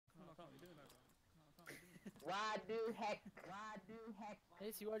Why do heck? Why do heck?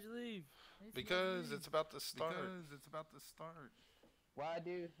 Casey, why'd you leave? Because it's about to start. Why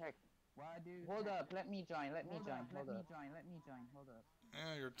do heck? Hold up, let me join. Let me join. Hold up.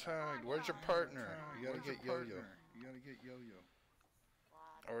 Yeah, you're tagged. Where's your partner? You gotta get Yo-Yo.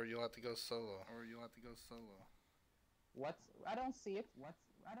 Or you'll have to go solo. What's? I don't see it. I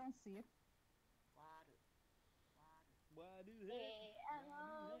don't see it. Why do Hey, I'm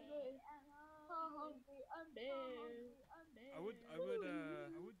hungry. So hungry. I'm dead. I would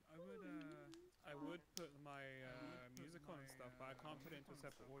put my music on and stuff, but I can't put it into a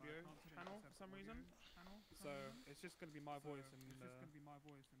separate audio channel for some reason. So it's just gonna be my voice and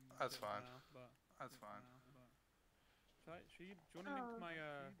That's fine. now, but do you wanna link my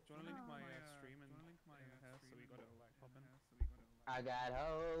stream and here so we got it like popping? I got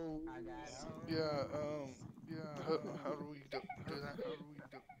hoes. Yeah, how do we do that?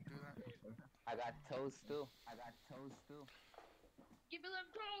 I got toes too. Give me them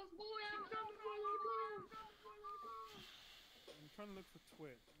toes, boy. I'm coming for your toes. I'm trying to look for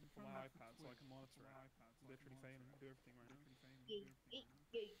Twitch for my iPad so I can monitor it. It's literally failing to do everything right now.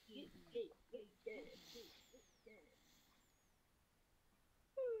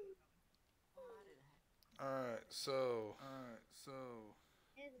 Alright, so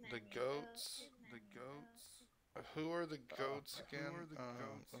the goats. Who are the goats again? Let me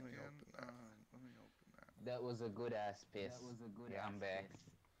open that. That was a good ass piss. Yeah, I'm back.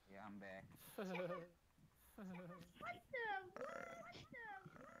 What the?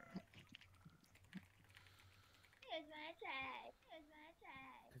 Here's my tag.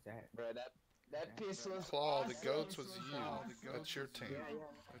 Bro, that piss was Claw, the awesome. goats was you. That's your team.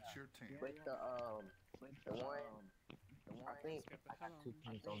 With the one, I think Get the I hell got 2 on.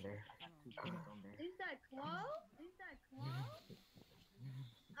 points on there. Is that Claw?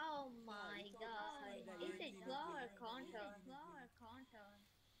 Oh my god. Is it Claw or Contour?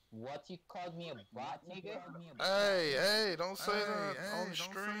 What, you called me a bot, nigga? Hey, don't say that on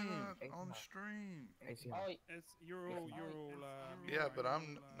stream. Oh, It's you're all Yeah, but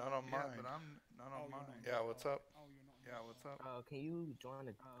I'm not on mine. Oh, you're not. Yeah, what's up? Oh, you're not. Can you join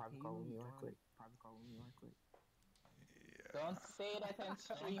the private call with me right quick? don't say that on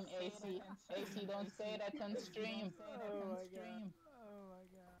stream, AC. AC, don't say that on stream.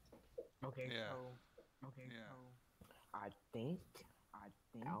 Okay, Yeah. I think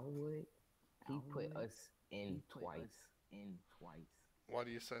Elwood, he put us in twice. Why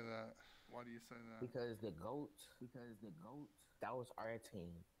do you say that? Because the goats, that was our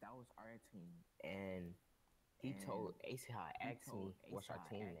team. And he told Ace how asked me what's our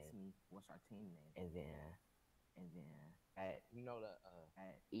team name. And then at the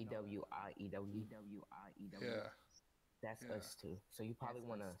EWI. Yeah. That's us too. So you probably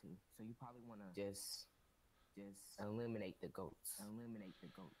wanna just eliminate the goats.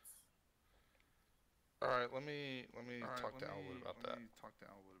 All right, let me talk to Elwood about that.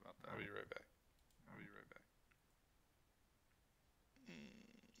 I'll be right back.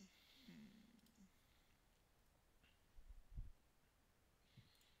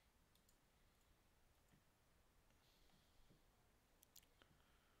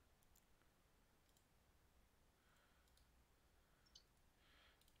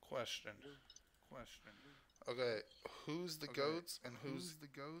 Question. Okay, who's the goats and who's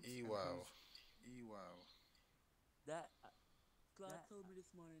EWOW? That Claude told me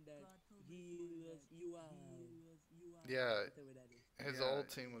this morning that he was you are. Yeah, Whatever that is. his old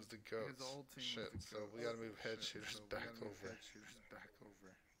team was the goats. Shit, so we gotta move head shooters back over.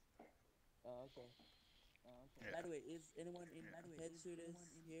 Oh, okay. Yeah. By the way, is anyone in head shooters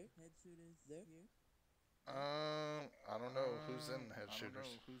here? There? I don't know who's in head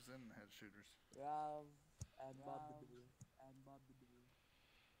shooters. Rav and Bob the Builder.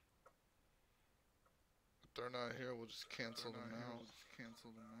 If they're not here, we'll just cancel them out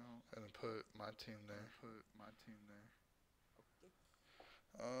and then put my team there.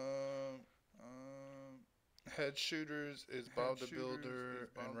 Head shooters is Bob the Builder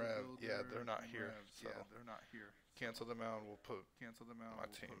and Rev. Yeah, they're not here, so cancel them out and we'll put my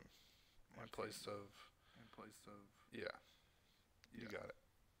team in place of. Yeah, you got it.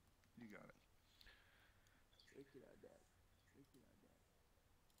 Tricky like that.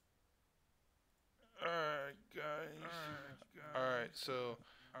 Alright, guys. Alright,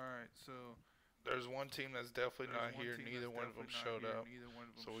 so there's one team that's definitely not here. Neither one of them showed up.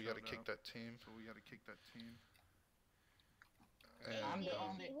 So we gotta kick that team. I'm And the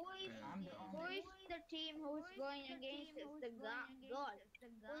only. Who is the team who's going against us? The god.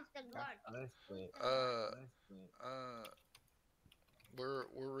 Who's the god? we're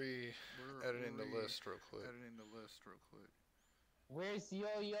editing the list real quick. Where's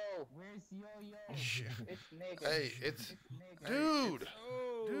Yo-Yo? It's nigga. Hey, it's dude,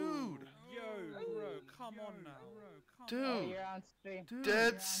 Oh, dude, yo, bro, come on now. Oh, dude, you're on stream.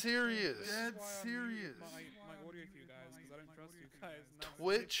 dead serious. That's why I muted my audio for you guys because I don't trust you guys. and that's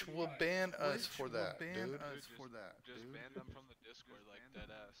Twitch literally will why. ban us for that, dude. Just ban them from the Discord, like dead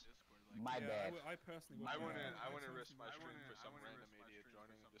ass. My bad. I personally I wouldn't. wouldn't risk my stream for some random idiot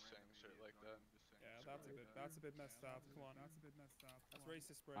joining and just saying shit like that. Yeah, that's a bit messed up. Come on, that's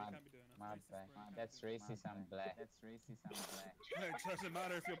racist, bro. You My- can't be doing that. My bad. That's racist. I'm black. It doesn't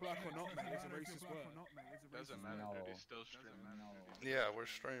matter if you're black or not, mate. It's a racist word. Doesn't matter, No. dude. He's still streaming. Yeah, we're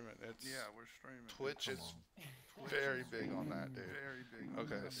streaming. It's Twitch is very big on that, dude.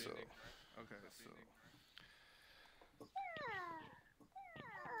 Okay, so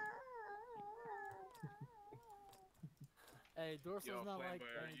Hey, Dorsal's Yo, not like.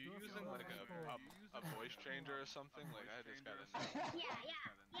 Flamboy, are you using like a voice changer or something? Like I just gotta know. Yeah,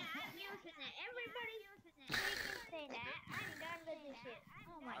 I'm using it. Everybody's using it. You can say that. I'm done with this shit.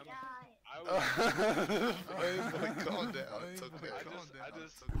 Oh my god. calm down. It's okay. I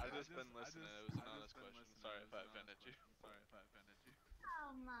just been listening. It was an honest question. Sorry if I offended you.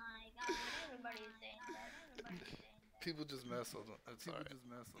 Oh my god. Everybody's saying that. People just mess with him. It's alright.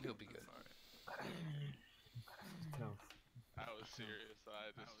 He'll be good. I was serious.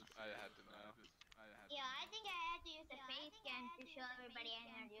 I had to know. Yeah, I think I had to use a face scan to show everybody I'm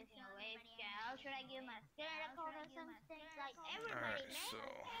not using a wave scan. Or should I give my spirit code or something? Like everybody, Alright, man. so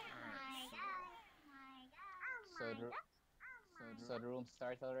Oh my god. So the room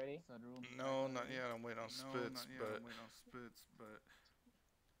starts already? no, not yet. I'm waiting on Spitz, but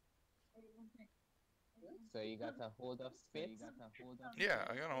So you got a hold of Spitz? yeah,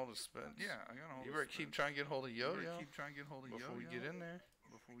 I got a hold of Spitz. You better keep trying to get hold of Yo-Yo before we get in there.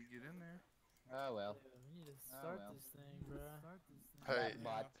 Oh well. We need to start this thing, bro. Hey,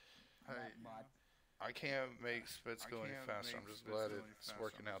 Bot. I can't make Spitz go any faster. I'm just glad it's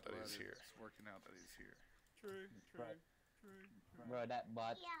working out that he's here. True. Bro, that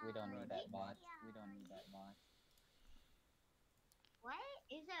bot. We don't Yeah, need that yeah. bot. We don't need that bot. What?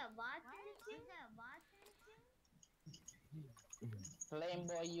 Is there a bot in the team? Flame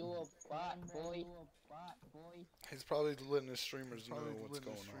boy, you a bot, boy. He's probably letting his streamers know what's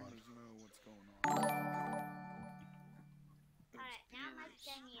going on. Alright, now I'm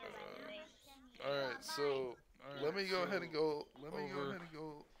understanding you, by the way. Alright, so let me go ahead and go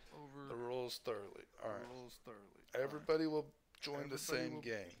over the rules thoroughly. Alright. Everybody will join the same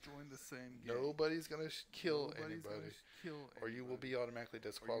game. Nobody's gonna kill anybody, or you will be automatically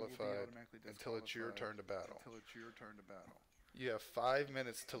disqualified until it's your turn to battle. You have 5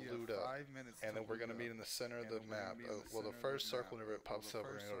 minutes to loot up, and then we're gonna meet in the center of the map. Well, the first circle whenever it pops up,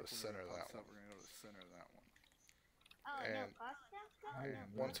 we're gonna go to the center of that one. Oh, no And customs?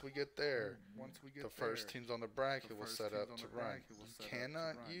 once we get there, the first teams on the bracket will set up to rank. You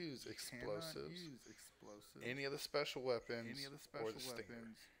cannot use explosives, any of the special weapons, or the stinger.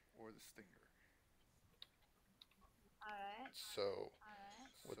 Alright. So,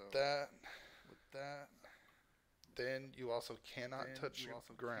 with that, then you also cannot touch your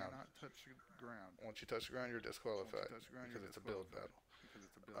ground. Once you touch the ground, you're disqualified because it's a build battle.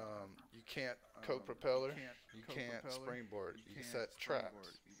 You can't coke propeller. You can't springboard. You can set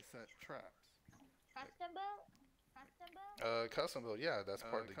traps. Custom build? Custom build, yeah, that's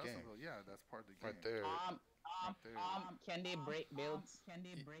part of the game. Right there. Can they break builds?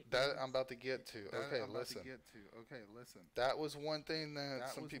 That I'm about to get to. Okay, listen. That was one thing that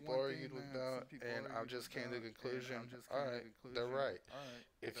some people argued about, and I just came to the conclusion. All right, they're right.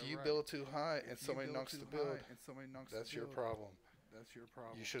 If you build too high and somebody knocks the build, that's your problem.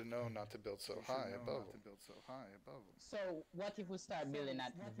 You should have known not to build so high above them. So what if we start building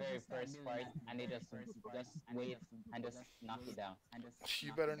at the very first part and they just wait and just knock it down?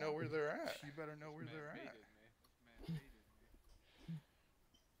 You better know where they're at.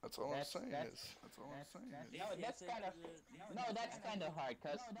 That's all I'm saying is. That's kind of hard,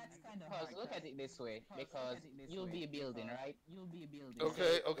 cause look at it this way, because you'll be building, right?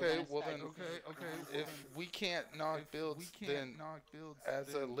 Okay, We're gonna well start- then, if we can't knock builds, then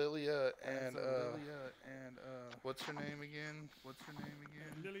as Lilia and what's her name again?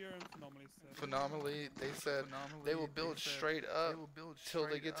 Lilia and Phenomenally said. Phenomenally, they said they will build straight up till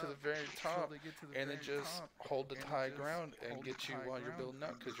they get to the very top, and then just hold the high ground and get you while you're building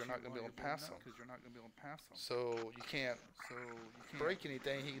up, because you're not gonna be able to pass them. So you can't break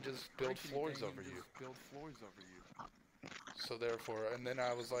anything. He can just build floors over you. So therefore, and then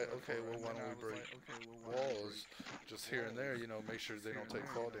I was like, okay, well, why don't we break walls just here and there, you know, make sure they don't take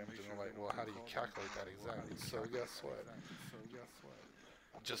fall damage. And they're like, well, how do you calculate that exactly? So guess what?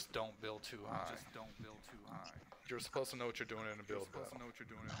 Just don't build too high. You're supposed to know what you're doing in a build battle.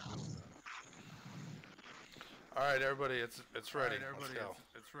 All right, everybody, it's ready. Let's go.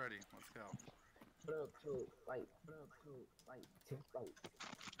 Put up to like,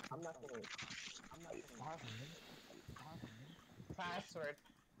 I'm not gonna, Password.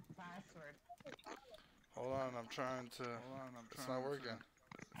 Hold on, I'm trying to. It's not working.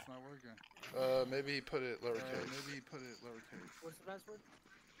 Maybe he put it lowercase. What's the password?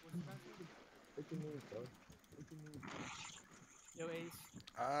 what you need, bro? Yo, Ace.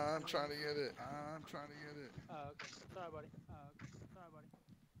 I'm trying to get it. Oh, okay. Sorry, buddy.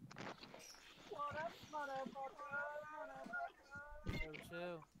 Yo,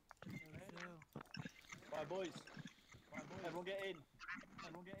 chill. Bye, boys. Everyone get in.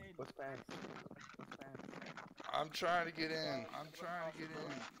 What's fast? I'm trying to get in.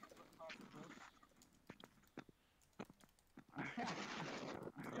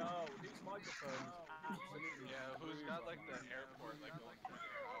 Yo, these microphones. Absolutely. Yeah, who's got like the airport like going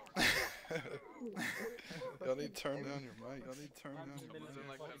Y'all need to turn down your mic. It's in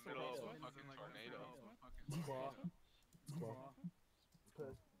like the middle of a fucking tornado.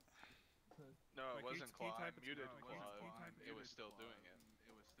 No, it wasn't Claw. I muted Claw. It was still doing it.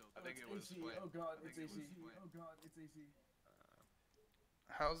 I think it was Flame. Oh god, it's AC.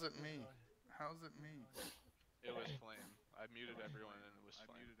 How's it me? It was Flame. I muted everyone and it was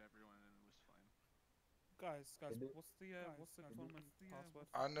Flame. Guys, what's the tournament password?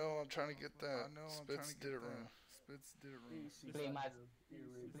 I know. I'm trying to get that. Spitz did it wrong.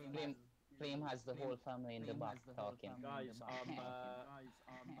 Flame has the whole family in the back talking. Guys, I'm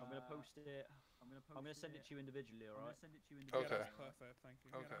gonna post it. I'm gonna send it to you individually, alright? Okay. That's perfect, thank you.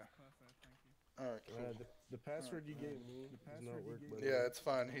 All right. Cool. The password you gave me does not work. Yeah, it's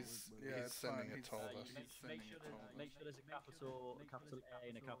fine. He's sending it to all of us. Make sure there's a capital A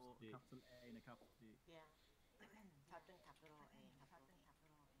and a capital D. Yeah. Type in capital A, capital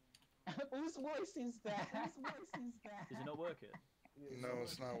A. Whose voice is that? Does it not work it? No,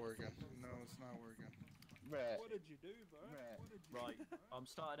 it's not working. Bruh. What did you do, bro? Right, I'm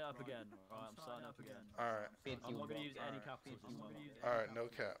starting it up again. All All right. I'm not gonna use any capitals this time. All right. No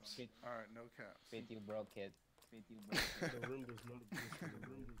caps. Fit, you broke it. The room does not exist.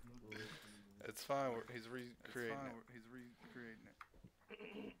 It's fine. He's recreating it.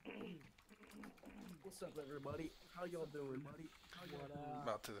 What's up, everybody? How y'all doing?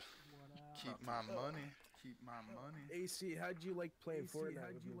 About to keep my money. AC, how'd you like playing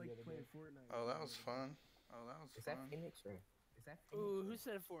Fortnite? Oh, that was fun. Is that Phoenix or? Ooh, who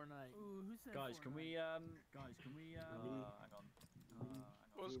said Fortnite? Guys, can we hang on.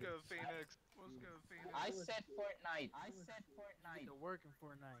 Let's go, Phoenix. I said Fortnite. Get to work in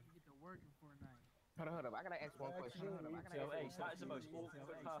Fortnite. Hold up. I gotta ask one question. Yo, Ace, that is the most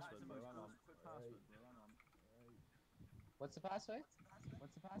awkward password, bro. Hang on. What's the password?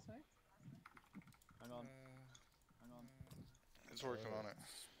 Hang on. It's working on it.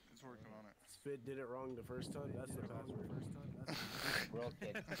 Spit did it wrong the first time. That's the password. Broke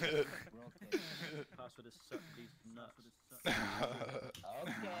it. Password is suck these nuts. Okay.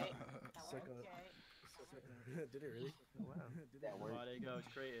 Did it really? Wow. That worked. Right, there you go, it's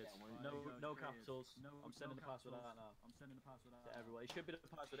created. No capitals. I'm sending the password out now. To everyone. It should be the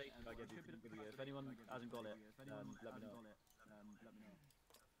password 8 I gave you. If anyone hasn't got it, let me know.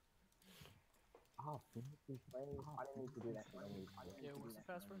 Oh, Phoenix is playing. I didn't need to do that. Yeah, what's the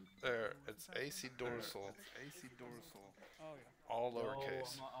password? There. It's AC Dorsal. Oh yeah. All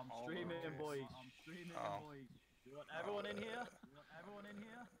lowercase. I'm streaming, boys. Oh. You want everyone in here?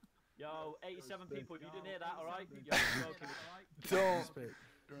 Yo, 87 people, you didn't hear that, alright? Don't. Spit.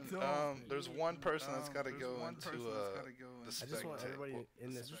 There's one person that's got to go into the I just want everybody spectator.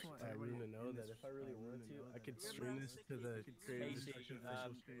 in this room to know that if I really wanted to, I could stream this to the creators.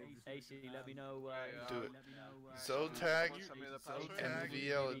 AC, let me know. Do it. Let me know. Zotag Send me the password. and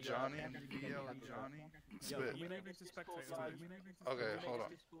VL Johnny. Spit. We make this Discord live. Okay, hold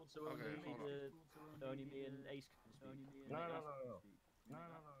on. So only me and Ace can speak. No.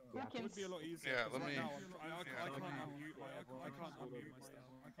 It would be a lot easier. Yeah, 'cause let right me- now I can't unmute myself.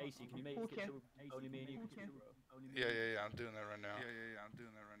 AC, can you make it so only me and you can speak, bro? Yeah. I'm doing that right now.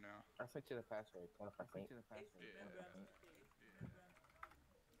 I sent you the password. What if I think?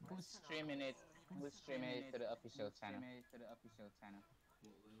 Who's streaming it to the official channel? Phenomenal.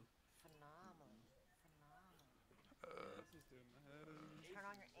 This is doing the head. Turn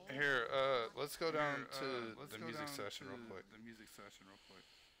on your aim. Here, let's go down to the music session real quick.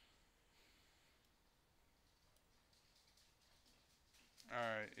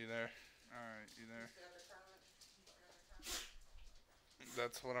 Alright, you there?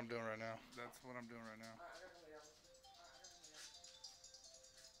 That's what I'm doing right now.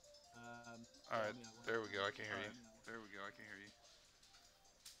 Alright, there we go. I can hear you.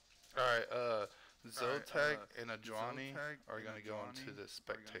 Alright, Zotag and Adjwani are gonna go into the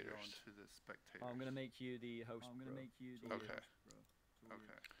spectators. I'm gonna make you the host, bro. Okay.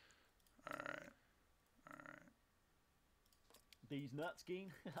 Alright. These nuts,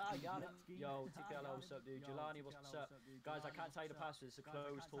 gang. I got it. Yo, TKLO, what's up, dude? Jelani, what's up? Guys, I can't tell you the password. It's a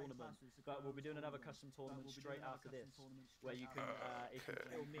closed tournament. But we'll be doing another custom tournament straight after this. Where you can, if you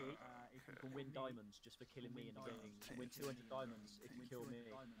kill me, you can win diamonds just for killing me in the game. You can win 200 diamonds if you kill me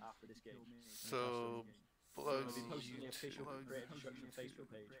after this game. So, We'll Plugs be posting the official YouTube. Creative Destruction Facebook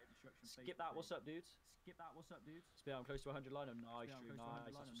page. Skip that, what's up, dudes? Spit, I'm close to 100 line. Nice, Drew, nice.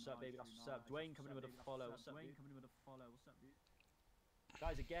 That's what's up, baby. That's what's up. Dwayne coming in with a follow. What's up, dude?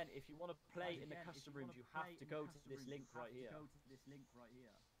 Guys, again, if you want to play in the custom rooms, you have to go to this link right here.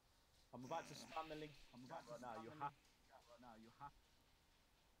 I'm about to spam the link right now. You have.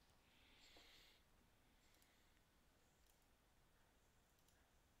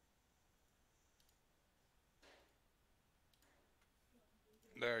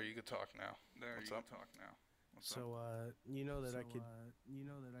 There, you can talk now. What's up? So, you know that I could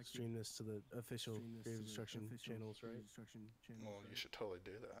stream this to the official Creative Destruction channels, right? Well, you should totally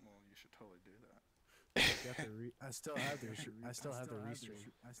do that. I still have the restream.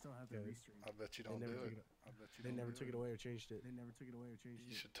 I bet you don't do it. They never took it away or changed it.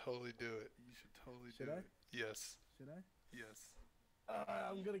 You should totally do it. Should I? Yes.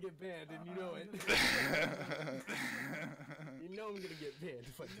 I'm gonna get banned, and you know it. You know I'm gonna get banned.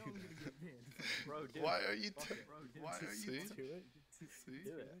 Bro, dude. Why are you? See? Do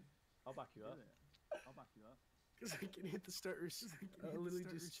it. I'll back you up. Because I can hit the start. I literally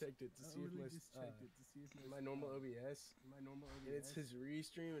just checked it to see if my normal OBS. And it's his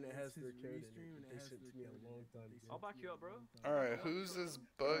restream, and it has their code in it. They sent it to me a long time ago. I'll back you up, bro. All right, who's this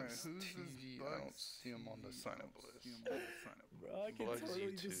Bugs TV? I don't see him on the sign up list. Bro, I can Bugs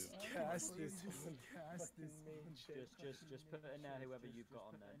totally YouTube. just cast this on fucking main channel. Just put in there whoever you've got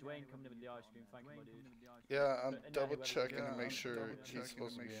on there. Dwayne coming in with the ice cream. Thank you, my dude. Yeah, I'm double checking to make sure he's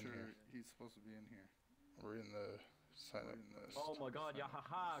supposed to be in here. We're in the sign up list. Oh my god, yeah,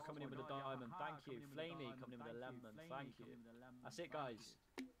 haha, coming in with a diamond, thank you. Flamey coming in with a lemon, thank you. That's it, guys.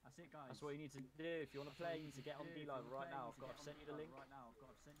 That's what you need to do. If you want to play, you need to get on D-Live right now. I've sent you the link.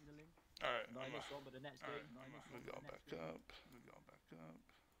 Alright, Not in this one, but the next game. we go back up.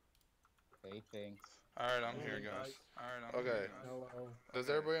 Hey, thanks. Alright, I'm here, guys. Okay, Hello. does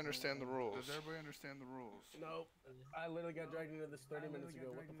everybody understand the rules? Nope. I literally got dragged into this 30 minutes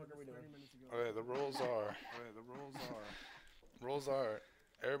ago. What the fuck are we doing? Okay, the rules are,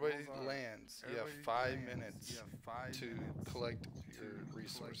 everybody lands. You have 5 minutes to collect your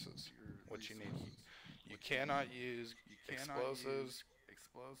resources, what you need. You cannot use explosives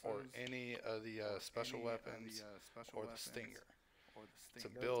or any of the special weapons or the stinger. It's a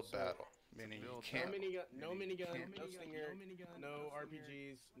build battle, meaning you can't. No minigun, no stinger, no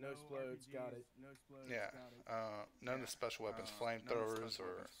RPGs, no explodes. Got it. Yeah, none of the special weapons, flamethrowers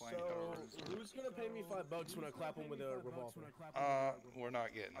or. So, who's gonna pay me $5 when I clap him with a revolver? We're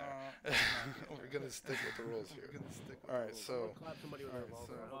not getting there. We're gonna stick with the rules here. All right, so. Clap somebody with a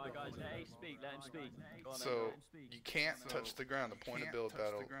revolver. Alright, guys, let Ace speak. Let him speak. Go on, then, So let him speak. you can't touch the ground. The point of build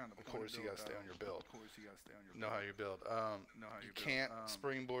battle, of course, you gotta stay on your build. Know how you build. You can't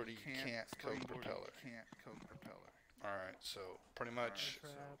springboard. You can't coke propeller. Alright, so pretty much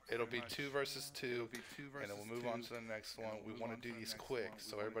it'll be 2 versus 2, and then we'll move on to the next one. We want to do these quick,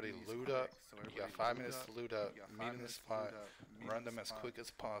 so everybody loot up. You got 5 minutes to loot up, meet in the spot, run them as quick as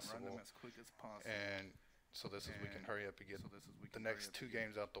possible, and so this is we can hurry up and get the next 2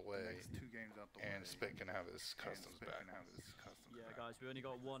 games out the way, and Spit can have his customs back. Yeah, guys, we only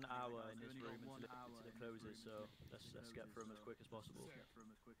got 1 hour in this room until it closes, so let's get through them as quick as possible.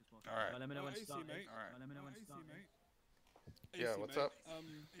 Alright. Let me know when to AC, start. mate. Let me know when to start. Yeah, what's up?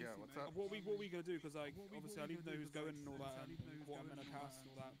 What we gonna do? Because like obviously I need to know who's going and all that, and what I'm gonna cast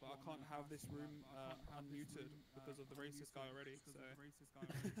and all that. But I can't have this room unmuted because of the racist guy already. So.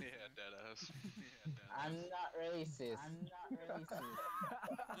 Yeah, deadass. I'm not racist. You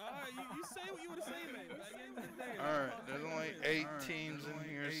say what you want to say, mate. At the end of the day, Alright, there's only 8 teams in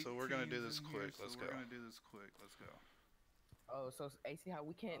here, so we're gonna do this quick. Let's go. Oh, so AC, how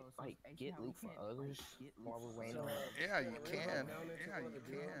we can't like get loot for others while we're waiting? So, Yeah, you can. down into Yeah, one of you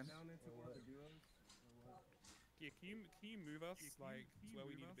the duos? can. Or what? Yeah, can you move us like to where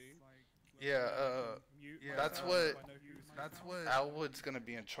we need to be? Yeah, Mute that's myself what- so I know who's- That's what Alwood's gonna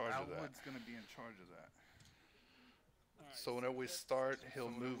be in charge of that. Alright. So whenever we start, he'll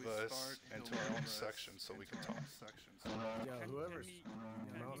move us into our own section so we can talk. Yeah, whoever's. Can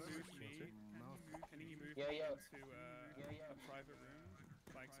mouse you is move me? Can you move Yeah, me yeah. into a private room,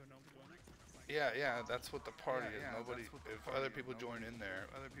 like so no one can join it? Yeah, that's what the party is. Nobody, if other people join in there,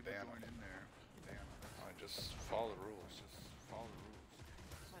 ban them. I just follow the rules.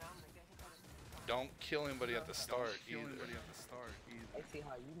 Don't kill anybody at the start either. AC,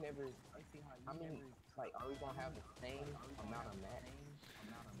 how you never? I mean, like, are we gonna have the same amount of mats?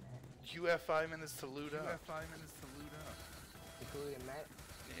 You have 5 minutes to loot up. Including mats?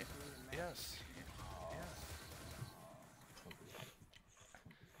 Yes.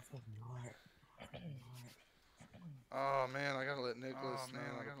 Oh man, I gotta let Nicholas know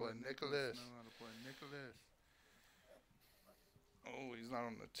how to play Nicholas. Oh, he's not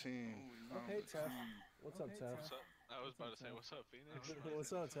on the team. Okay, Tough. What's up, Tough? What's up? I was about to say, what's up, Phoenix?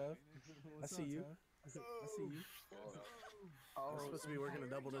 What's up, Tough? I see you. I see you. I was supposed to be working a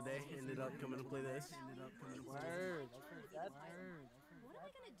double today. Ended up coming to play this. Word. What am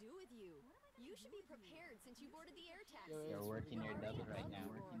I gonna do with you? You should be prepared since you boarded the air taxi. You're working your double right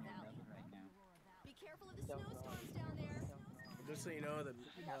now. Be careful of the snowstorms down there. Just so you know that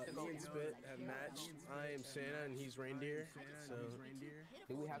me and Spit have matched. I am Santa and he's reindeer. So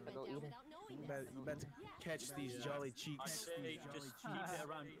Do we have to go eat it? you about to catch these jolly cheeks. I'd say just keep it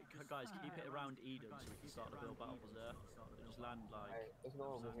around, guys. Keep it around Eden so we can start the build battles there. Just land like. Alright, let's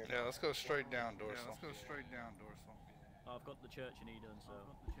go over here. Yeah, let's go straight down, Dorsal. I've got the church in Eden, so.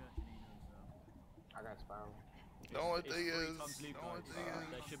 I got Spiral. The only It's thing 3 is, tons loot, guys.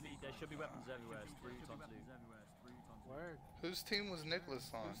 There should be weapons everywhere. It's 3 tons loot. Word. whose team was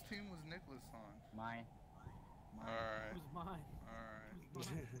Nicholas on? Mine. Alright.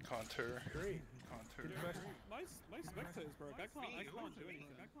 Contour. Great. My spectators broke. I can't do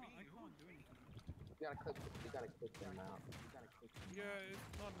anything. You gotta click them out. Yeah,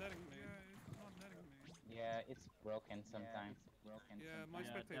 it's not letting me. Yeah, it's broken sometimes. Yeah, my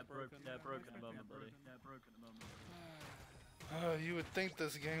Yeah, spectators broken. they're broken at the moment, buddy. You would think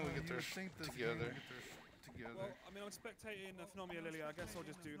this game would get their shit together. Well, I mean, I'm spectating Phenomia Lily. I guess I'll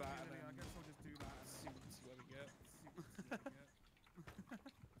just do that and then see what we get.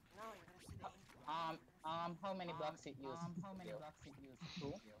 No, you're gonna see the How many blocks it use?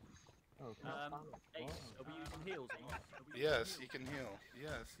 Two? Ace, are we using heals or not? Yes, you can heal.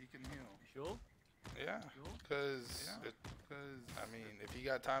 Sure? Yeah, because I mean, if you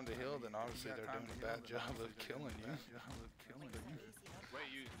got time to heal, then obviously they're doing a bad job of killing you. Wait,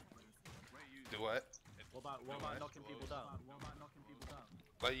 you Do what? What about knocking people down?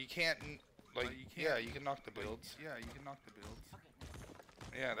 Like you can't, yeah, you can knock the builds.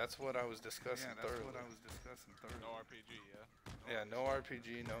 Yeah, that's what I was discussing thoroughly. no RPG, yeah? Yeah, no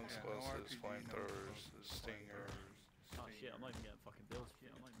RPG, no explosives, flamethrowers, stingers. Oh shit, I'm not even getting fucking builds.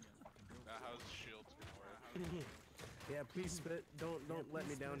 Now, how's shields gonna work? Yeah, please Spit. Don't let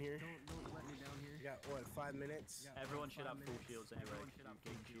me down here. You got what? 5 minutes. Everyone should have full shields anyway.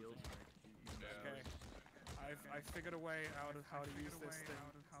 Game shields. Yeah. Okay. I figured a way out of how to use this thing.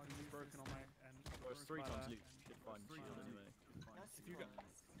 It's broken on my end. Or it's 3 tons loot. Should find shield anyway. If you got,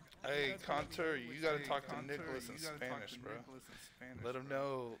 Hey, Contour, you gotta talk to Nicholas in Spanish, bro. Let him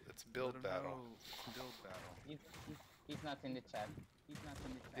know it's build battle. He's not in the chat.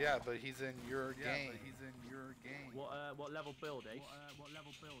 Yeah, but he's in your game. What level build, Ace?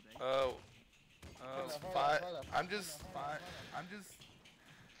 Oh, it's Hold up. I'm just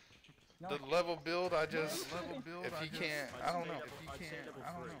the level build. If you can't, I don't know. I'd say level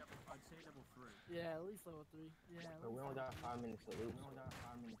 3. Yeah, at least level 3. But we only got 5 minutes to lose.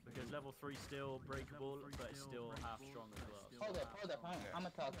 Because level 3 still breakable, but it's still half strong as well. Hold up. I'ma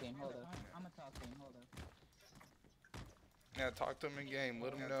talk to him. Hold up. Yeah, talk to him in game.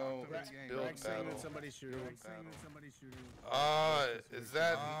 Let him know it's build Rex saying battle. that somebody's shooting. Is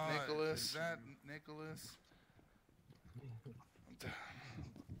that Nicholas?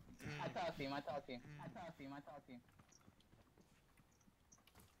 I talked to him.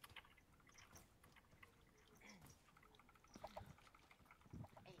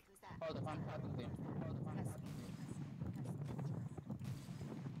 Hey, who's that? Hold up, I'm talking to him.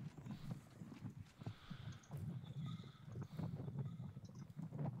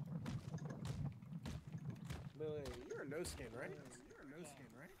 Billy, you're a no skin, right?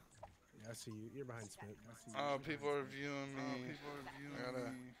 yeah, I see you. You're behind Smith. Oh, people are viewing me. I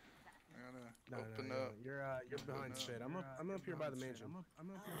gotta open up. You're behind Smith. I'm up here by the mansion.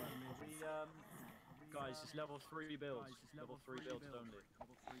 Guys, it's level 3 builds. Level 3 builds only.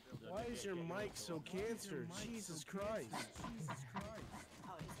 Why is your mic so cancer? Jesus Christ.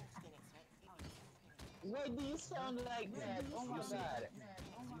 Why do you sound like that? Oh my god.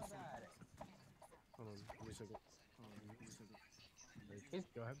 Hold on, give me a second.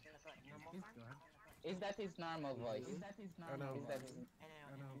 Go ahead. Is that his normal voice? I know.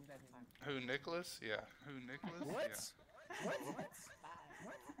 Who, Nicholas? Yeah. Who, Nicholas? What? Yeah. What?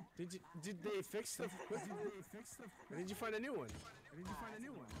 Did they fix the? Or did you find a new one?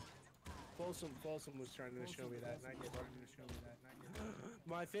 Folsom was trying to show me that, and I gave up.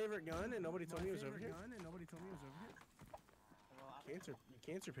 My favorite gun, and nobody told me it was over here.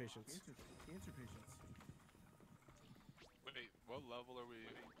 Cancer patients. Wait, what level are we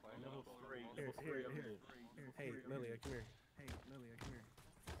playing? Level 3. Here. Hey, Lilia, come here.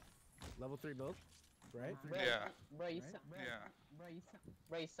 Level 3 build, right? Yeah. Bro,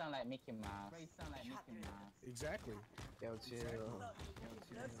 you sound like Mickey Mouse. Exactly. Yo, chill.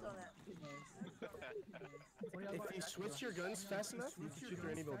 If you switch your guns fast enough, you can shoot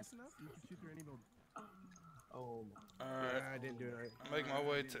through any build. Oh. Alright. I didn't do it right. I'm making my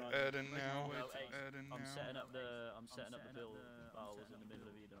way to Eden now. I'm setting up the build. I was in the middle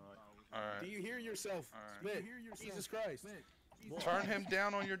of Eden, right? Alright. Do you hear yourself? Smith, Jesus Christ. Turn him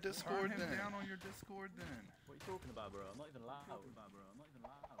down on your Discord then. What are you talking about, bro? I'm not even loud.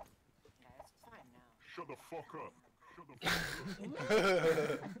 Yeah, it's fine now. Shut the fuck up.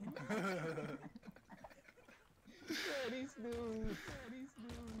 This dude.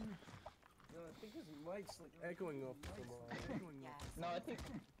 No, I think his mic's like echoing off the No, I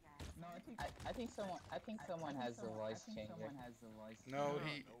think someone has the voice changer. No,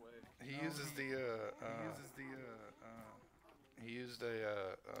 he uses he used a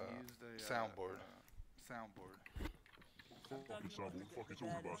soundboard.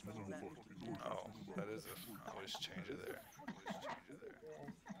 Oh, that is a voice changer there.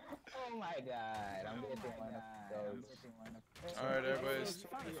 Oh my god, I'm getting one of those. Alright, everybody's.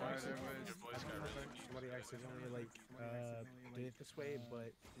 Somebody accidentally did it this way,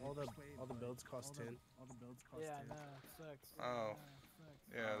 but all the builds cost 10. Yeah, no, it sucks. Oh.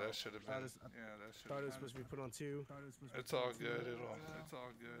 Yeah, that should have been. Thought it was supposed to be put on 2. It's all good. It'll.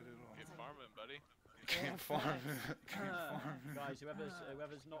 Keep farming, buddy. Keep farming. Guys,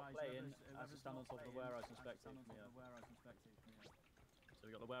 whoever's not playing has to stand on top of the warehouse and spectate. So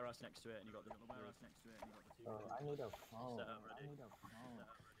we got the warehouse next to it, and you got the warehouse next to it, and you got the two. I need a phone. Set up ready.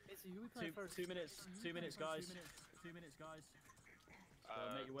 Who we play first? 2 minutes, guys.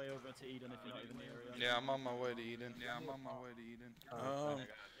 Make your way over to Eden if you're not even near it. Yeah, I'm on my way to Eden.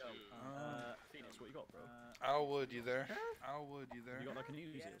 Phoenix, what you got, bro? Alwood, you there? You got like an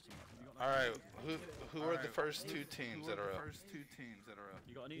Uzi or something? Alright, who are the first 2 teams that are up?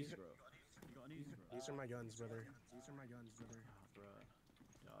 You got an Uzi, bro? These are my guns, brother. Bro.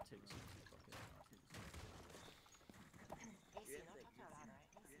 Yeah, I'll take this Uzi, fuck it. AC, no talk out loud,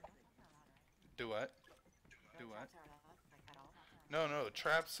 right? Do what? No talk out loud, like at all. No,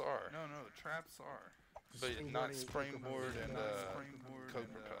 traps are. But not springboard and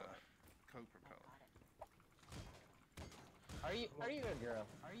coke propeller. Are you a girl?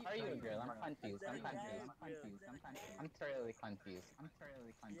 I'm confused. I'm thoroughly confused.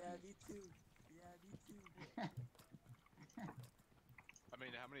 Yeah, me too. I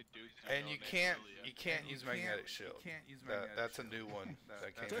mean, how many dudes? And you can't use magnetic shield. That's a new one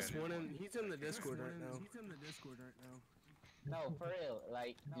that came Just in. one he's in the Discord right now. No, for real.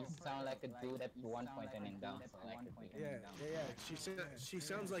 Like, you sound like a dude at one point and then down. So like Yeah. She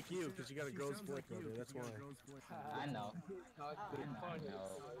sounds like you because you got a girl's voice, brother. That's why. I know.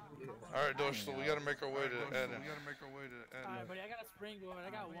 Alright, Dorsal, we gotta make our way to Eden. Alright, buddy, I got a springboard. I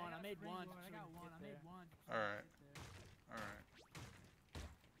got one. I made one. Alright.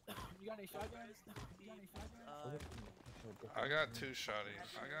 You got any shotguns? I got 2 shotties.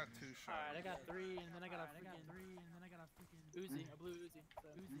 Alright, I got 3, and then I got a freaking Uzi, a blue Uzi.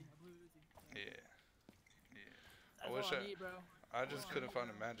 Yeah. That's I wish all I need, bro. I just couldn't find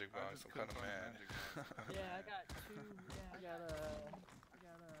a magic box. I'm kind of mad. Yeah, I got 2. I got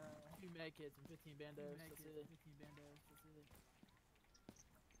 2 med kits and 15 bandos. That's it.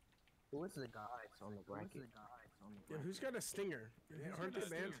 Who is the guys on the bracket? Yeah, who's got a stinger? Aren't they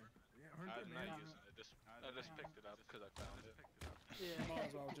banned? I'm not using it. I just picked it up because I found it. Yeah, might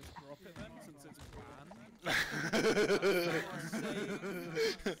as well just drop it then, since it's banned.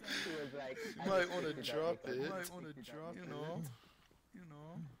 Might want to drop it. You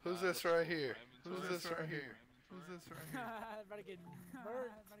know. Who's this right here? Who's this right here? Who's this right here? Everybody getting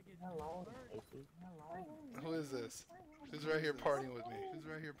murdered. Hello, AC. Who is this? Who's right here partying with me? Who's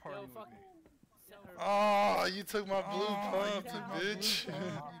right here Yo, partying with fuck. me? Oh, you took my blue pump, you bitch. You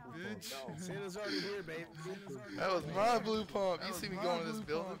bitch. Santa's already here, babe. That was my blue pump. You see me going to this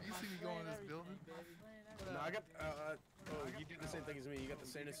building? You see me going to this building? No, I got. Oh, you do the same thing as me. You got the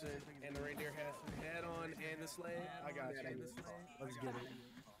Santa suit and the reindeer hat on and the sleigh. I got you. Let's get it.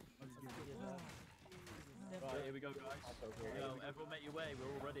 Right, here we go, guys. Yo, everyone make your way. We're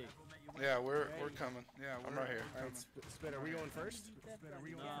all ready. Yeah, we're coming. Yeah, I'm right here. All right, Spit, are we going first?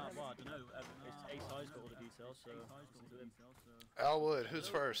 Nah, well, I don't know. It's Ace High's got all the details, so listen to him. Alwood, who's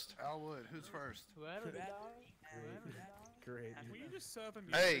first? Alwood, who's first? Whoever the Great. Will you just serve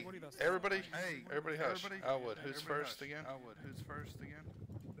him? Hey, everybody hush. Alwood, who's first again? Alwood, who's first again?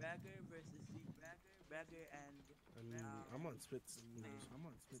 Bagger versus Bagger and. I'm on Spitz.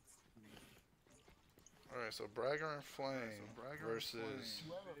 Alright, so Bragger and Flame versus.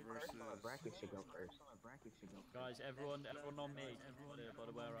 Bracket should go first. Guys, everyone on me. By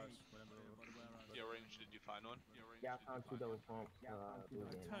the warehouse. Yeah, Range, did you find one? Yeah, I found two those pumps. I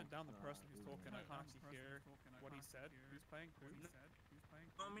turned down the person who's talking. I can't actually hear what he said. Who's playing?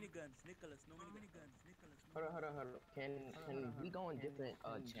 No miniguns, Nicholas. No miniguns, Nicholas. Hold on. Can we go on different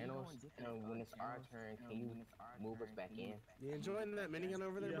channels? And when it's our turn, can you move us back in? You enjoying that minigun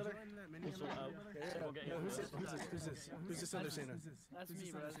over there, brother? Who's this other Santa? That's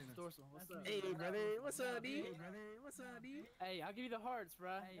me, bro. That's Dorsal. What's up? Hey, brother. What's up, D? Hey, I'll give you the hearts,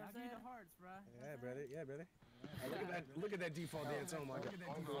 bro. Yeah, brother. Look at that default dance. Oh my god.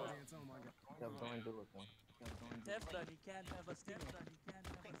 Teflon, he can't have a stick.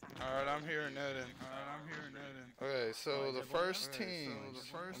 Alright, I'm here, Nedden. Okay, so the first team.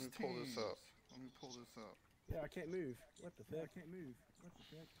 Let me pull this up. Yeah, I can't move. What the fuck?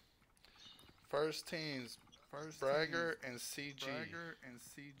 First teams. Bragger and CG.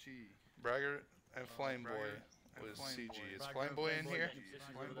 Bragger and Flameboy with CG. Is Flameboy in here?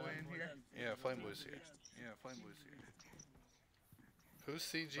 Yeah, Flameboy's here. Who's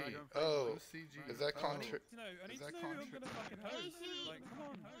CG? Oh, is that Contra? No, I need to know who I'm gonna fucking host. Like, come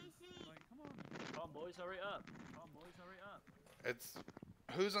on. Come on, boys, hurry up. It's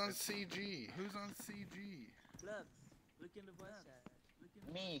who's on CG? Look, look in the voice chat.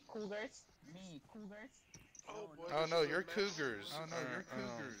 Me, Cougars. Oh no, you're Cougars.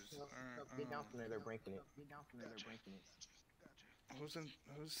 Get down from there, they're breaking it.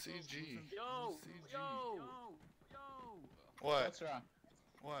 Who's CG? Yo! What? What's wrong?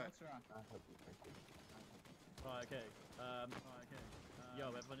 What? Right, okay. Yo,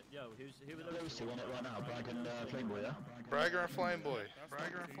 everyone, who are those two? right now, Bragg and Flameboy, yeah? Bragger and Flameboy.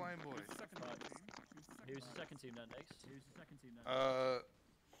 Who's the second team then, Ace?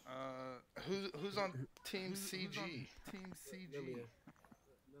 Who's on Team CG?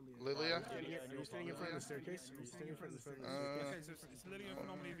 Lilia? You're standing in front of the staircase? Okay, so it's Lilia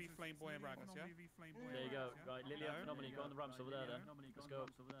Phenomenally v Flameboy and Braggers, yeah? There you go. Right, Lilia Phenomenally, go on the ramps over there then. Let's go.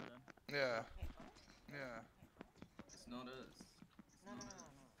 Yeah. It's not us. No.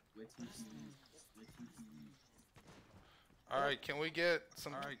 We're TP. Alright, can we get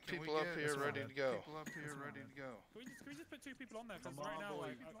some people up here ready to go? Can we just put two people on there? Because right now,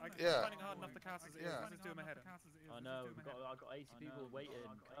 like, I'm Yeah. finding it hard enough to cast as it is. Let's just do them ahead. I know, I've got 80 people waiting.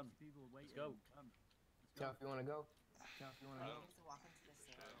 Come, let's go. Jeff, you wanna go? He needs to walk into the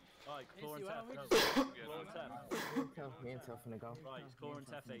city. Alright, Claw and why Tef, don't we go. just- Claw and Tef. Me and Tef finna go. Right, it's Claw and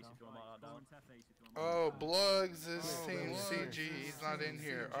Tef, Ace, if you want to mark that down. Oh, Bluggs is Team CG. He's not in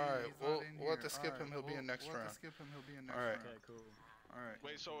here. Alright, we'll have to skip him. He'll be in next round. Alright. Okay, cool.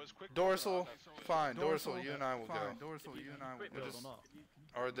 Wait, so is Quick Dorsal, fine. Dorsal, you and I will go. Quick build or not?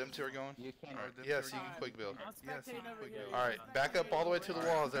 Or them two are going? You can. Yes, you can quick build. I'm spectating over here. Alright, back up all the way to the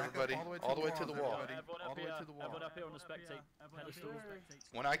walls, everybody. All the way to the wall. Everyone up here on the spectate pedestal.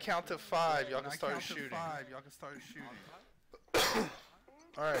 When I count to 5, y'all can start shooting.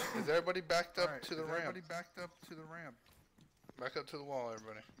 Alright, is everybody backed up to the ramp? Back up to the wall,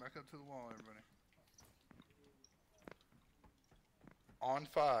 everybody. On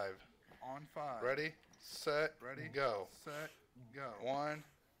 5. Ready, set, go. 1,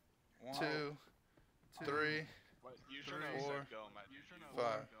 2, 3, You sure know 4, said go, Matt.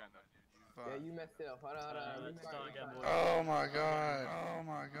 5. Yeah, you messed it up. Hold on. Let's start again, boys. Oh my god.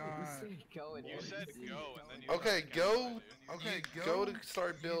 You said go, and then you Okay, started go. again. Go to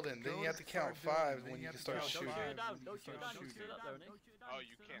start building. Then you have to count 5 when you can start shooting. Don't shoot it down, don't shoot it up there, Nick. Oh,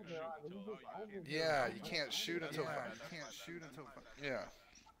 you can't shoot until. Yeah, you can't shoot until 5. Yeah.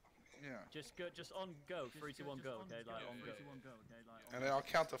 Just go. Just on go. 3, 2, 1, go. Okay, like on go. And then I'll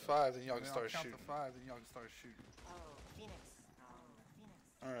count to 5, then y'all can start shooting. Oh, Phoenix.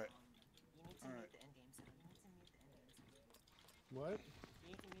 All right. You need to mute the in-game sound. You need to mute the in-game sound. What?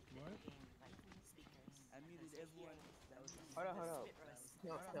 You need to mute the in-game, like, speakers. I muted everyone. That was Hold on, hold on. Spit roast.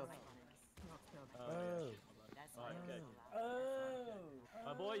 Kill. Oh. That's Alright, why good.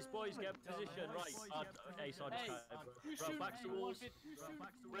 it's Boys, get position. Right. Ace, I just right, back to the walls.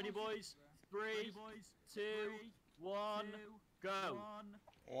 Ready, boys? 3, 2, 1, go.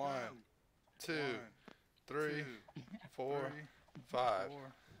 1, 2, 3, 4, 5. Oh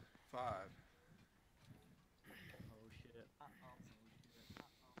shit.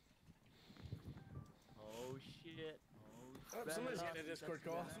 Oh shit. Oh, somebody's getting a Discord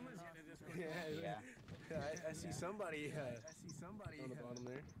call. Yeah. I see somebody. On the bottom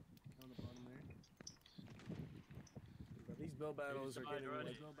there. But these build battles are getting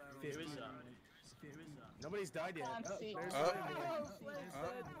like 50. Nobody's died yet. Oh,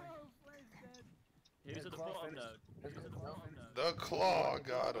 there's Who's at the bottom node? The claw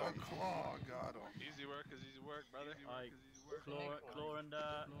got him. Easy work is easy work, brother. Claw and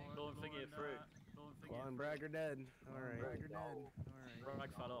Thingy are through. Claw and Bragg are dead. Alright.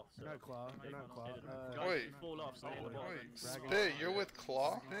 Bragg fell off. So. They're not Claw. Guys, Wait. you fall off, stay at the bottom. Spit, you're with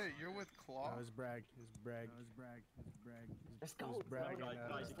Claw? No, it's Bragg. Let's go. Bragg.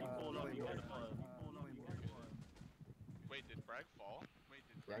 Guys, if you fall off, you get a bottom. Wait, did Bragg fall?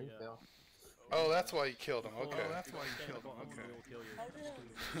 Yeah, he fell. Oh, that's why you killed him. Okay.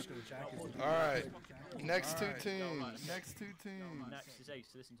 All right. Next two teams. Next is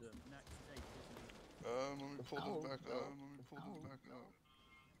Ace. Listen to him. Let me pull this back up.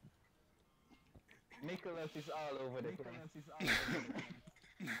 Nicholas is all over the place.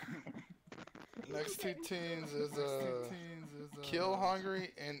 Next two teams is Kill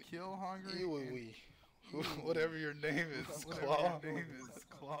Hungry and Iwiwi. Whatever your name is, Claw.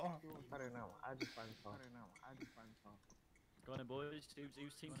 I don't know. I just find fun. Go on then, boys.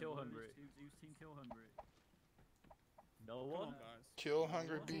 Who's team Kill Hungry? No one? Kill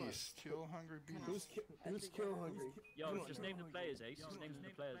Hungry Beast. Who's Kill Hungry? Yo, just name the players, Ace. Just name the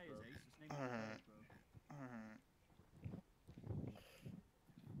players, bro. Alright.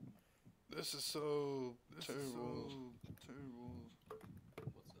 This is so terrible.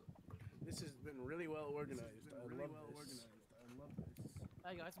 This has been really well organized. I love this.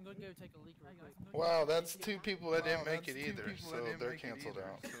 Hey guys, I'm gonna go take a leak real quick. Wow, that's 2 people that didn't make it either, so they're canceled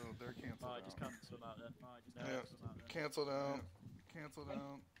out. Alright, just cancel them out then. Yeah, canceled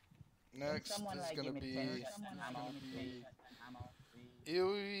out. Next is gonna be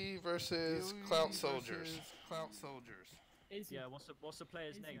Iwi versus Clout Soldiers. Yeah, what's the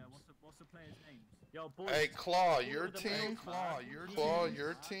player's name? Yo, boys. Hey, Claw, your team. Claw,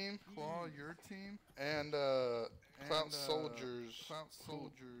 your team. And Clout Soldiers.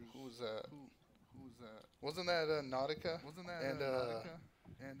 Who was that? Wasn't that Nautica?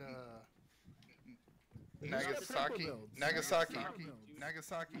 And Nagasaki.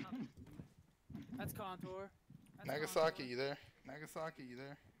 That's Contour. Nagasaki, you there?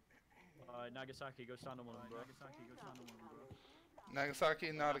 Alright, Nagasaki, go stand on one, bro. Nagasaki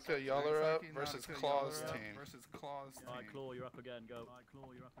and Nautica, y'all are up versus Claw's team. Alright, Claw, you're up again, go.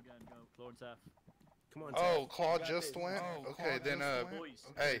 Claw and Tef. Come on. Oh, Claw just went? Okay, then, Boys,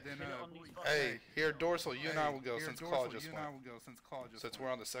 hey, here, Dorsal, you and I will go since Claw just went. Since we're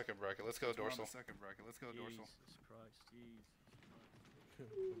on the second bracket, let's go, Dorsal. Jesus Christ, jeez.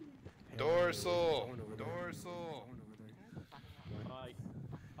 Dorsal!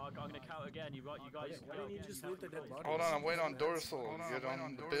 Alright, I'm gonna count again. You guys. Why don't you just leave the dead bodies? Hold on, I'm waiting on Dorsal. Get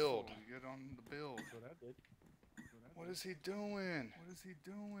on the build. That's what I did. What is he doing?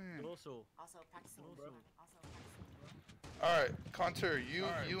 Dorsal. Also practicing. All right, Contour, you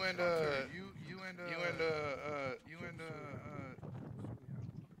and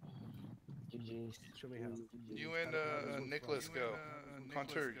Show me how. you and Nicholas go.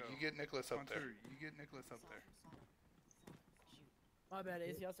 Contour, you get Nicholas up there. My bad,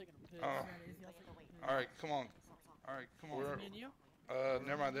 AC. I was taking a piss. All right, come on. We're, Me and you?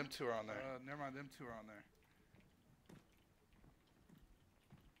 never mind, them two are on there.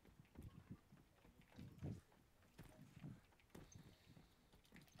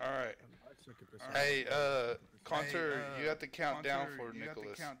 All right. Hey, Contour, you have to count down for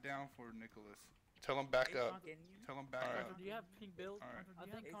Nicholas. Tell him back up. Contour, do you have pink build? I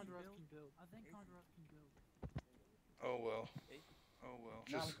think Contour has pink build. Oh well.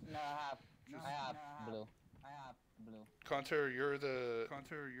 Just No, I have blue. Contour, you're the.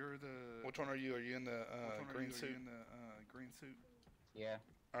 Which one are you? Are you in the green suit? Yeah.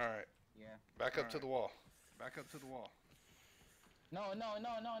 All right. Yeah. Back up to the wall. No.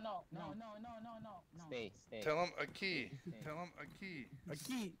 Stay. Tell him a key. A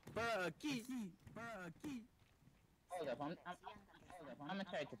key, bruh, a key. Hold up, I'm gonna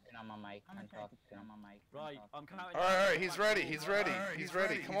try to turn on my mic and talk. Right, I'm counting. All right, he's ready. He's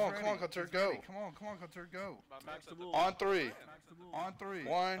ready. Come on, Cutter, go. Backs to walls. On three.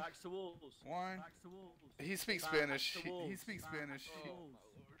 One. Backs to walls. He speaks Spanish. to walls. He speaks Spanish. Backs to walls.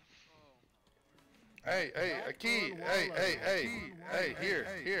 Hey, a key. Hey, here.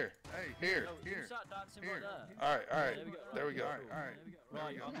 You start dancing right there. All right. There we go.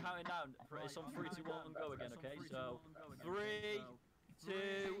 Right, I'm counting down. It's on 3, 2, 1, go again, okay? So, 3,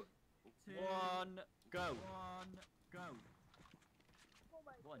 2, 1, go.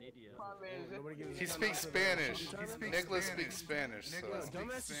 What an idiot. He speaks Spanish. Nicholas speaks Spanish. So.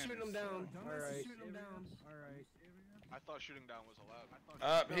 Dumbass is shooting him down. Alright. I thought shooting down was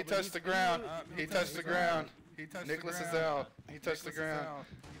allowed. He touched the ground. Nicholas is out. He touched the ground.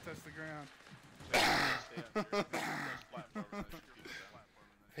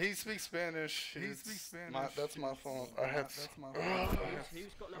 He speaks Spanish. That's my fault. I have.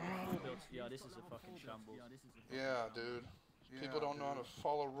 Who's got level 4 builds? Yeah, this is a fucking shambles. Yeah, dude. People don't know how to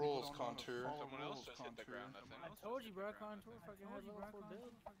follow rules, Contour. Someone else just hit the ground, I think. I told you, bro. Contour fucking has level 4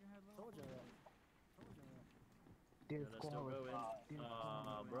 build. Told you that. Yeah, let's still go in.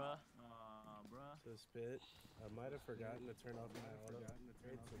 Bruh. So spit. I might have forgotten to turn off my auto.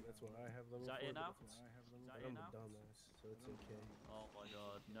 So that's why I have level 4. Is that it now? I'm a dumbass, so it's okay. Oh my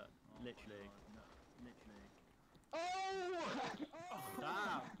god, no, literally. Oh!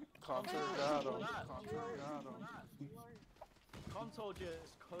 Damn! Contour got him. Contour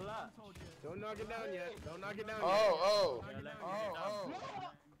just collapsed. Don't knock it down yet. Oh. Yeah, let him get down.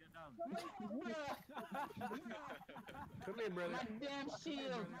 Come here, brother. My damn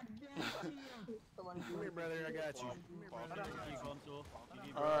shield. Come here, brother. I got you.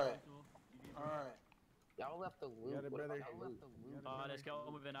 Alright. Y'all left the loot. Got it, brother. Alright, let's get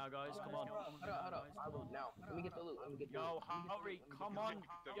on with it now, guys. Come on. Hold up. Now, let me get the loot. Yo, hurry. Come on.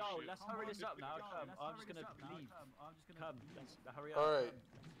 Yo, let's hurry this up now. Come. I'm just gonna leave. Come. Let's hurry up. Alright.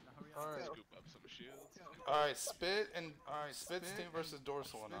 Scoop up some shields. Alright, Spit Steam versus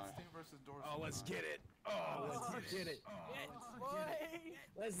Dorsal and I. Oh, let's get it.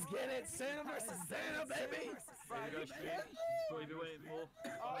 Let's get it. Santa versus Santa, baby. There you go, Street. That's what you've been waiting for.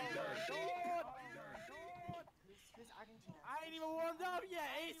 I ain't even warmed up yet.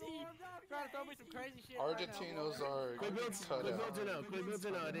 AC trying to throw me some crazy shit. Argentinos are Quick builds cut out.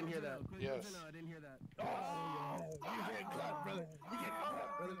 now. I didn't hear that. Yes. Oh, you get caught, brother.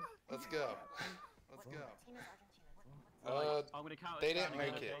 Let's go. I'm gonna count. They didn't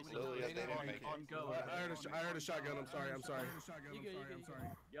make it. Lilia, they didn't make it. On go. I heard a shotgun. I'm sorry.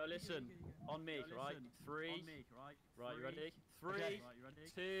 Yo, listen. On me, right? 3. Right, you ready? 3,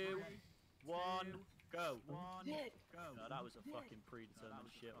 2, 1, go. No, that was a fucking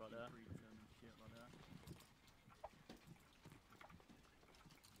predetermined shit right there.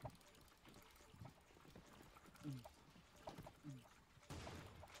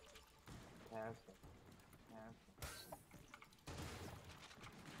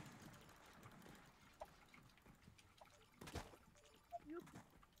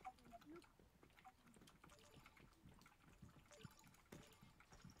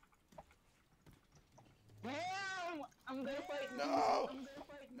 Damn! I'm gonna fight. No!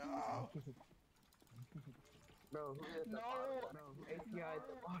 Bro, who hit the bottom? API at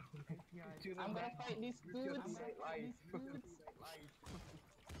the bottom. I'm gonna fight these dudes.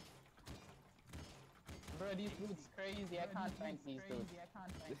 Bro, these dudes crazy. I can't fight these dudes.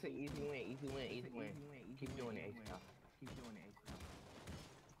 This is an easy win. Keep doing it, API.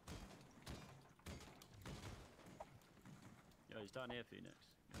 Yo, he's down here, Phoenix.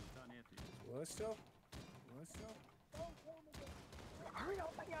 What still? Hurry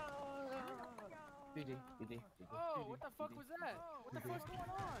up, BG. Oh, what the fuck was that? What the fuck's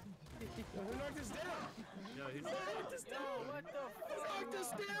going on? Who knocked us down? Yo, who knocked us down? What the fuck? Who knocked us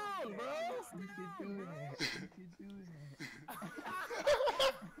down, bro?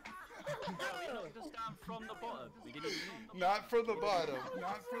 He knocked us down from the bottom. We didn't even. Not from the bottom.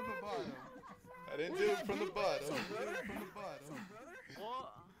 I didn't do it from the bottom. What?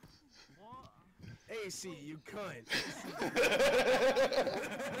 AC, you cunt.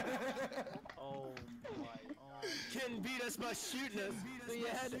 Oh my. Couldn't beat us by shooting us. So you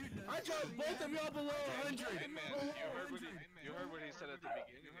had to, I dropped both of y'all below 100. Hey man, you heard what he said at the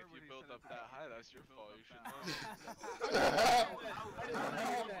beginning. If you build up that high, that's your fault. You should know. I didn't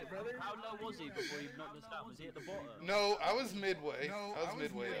know that, brother. How low was he before he knocked us down? Was he at the bottom? No, I was midway. I was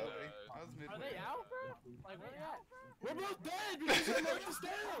midway up. Are they out, bro? Like, where they at? We're both dead because you knocked us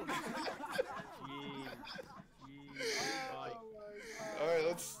down. Right. All right,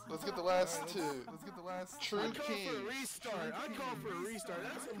 let's get the last two. True I call King. for a restart. I call for a restart.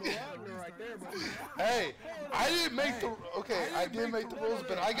 That's a Wagner right there, bro. Hey, I didn't make the. Okay, I did make the rules,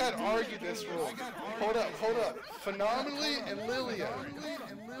 but I got argued this rule. Hold up. Phenomenally and Lilia.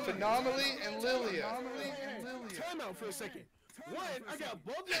 Time out for a second. One, I got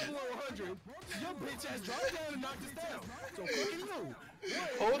both of them below 100. Your bitch ass dropped down and knocked us down. So fucking you.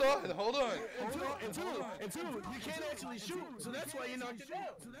 Hold on. And two, you can't actually shoot, so that's why you knocked it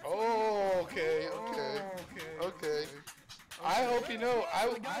down. Oh, okay. I hope you know. I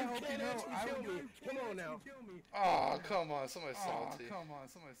hope you know. Come on now. Oh, come on. Somebody's salty.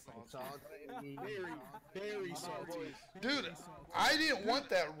 Very salty. Dude, I didn't want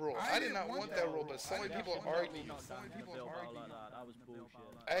that rule. I did not want that rule, but so many people argued. That was bullshit.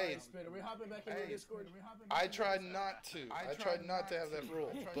 Hey, Are we hopping back in the Discord? I tried not to. I tried not to have that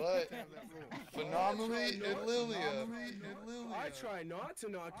rule, but Phenomenally and Lilia. I try not to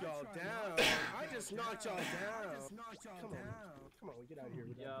knock y'all down. I just knocked y'all down. Come on, get out of here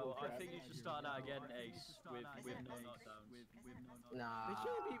with that Yo, bullcrap. I think you should start that again, Ace, with no knockdowns. Nah.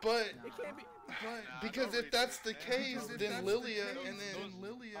 But because if that's the case, then Lilia and then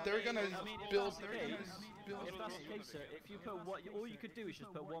they're gonna build. If that's the case, sir, if you put all you could do is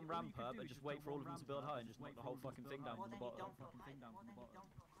just put one ramp up and just wait for all of them to build high and just knock the whole fucking thing down from the bottom.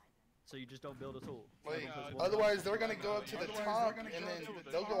 So you just don't build at all. Like, otherwise they're gonna go up to the top and then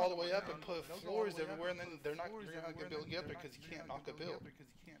they'll go all the way up and put floors everywhere, and then you're not gonna be able to get up there because you can't knock a build.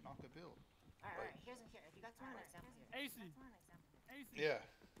 Alright, here's an here. If you got 200 examples here. AC. Yeah.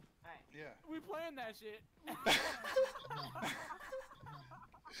 Alright. Yeah. We playing that shit.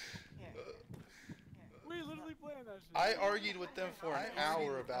 We literally playing that shit. I argued with them for an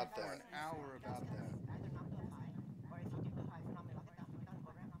hour about that.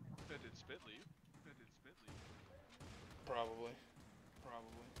 Did Spit leave? Probably.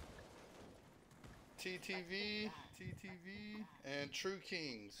 TTV and True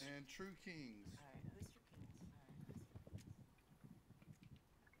Kings.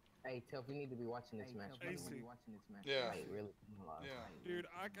 Hey, Telf, you need to be watching this match. Yeah. Like, really. Dude,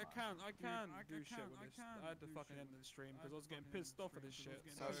 I can't do shit with this. I had to fucking end the stream because I was getting pissed off with this shit.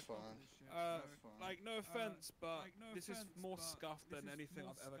 So, That's fine. like, no offense, but this is more scuffed than anything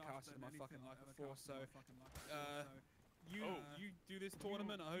I've ever casted in my fucking life before. So, you do this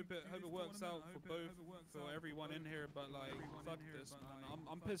tournament. I hope it works out for everyone in here. But like, fuck this, man.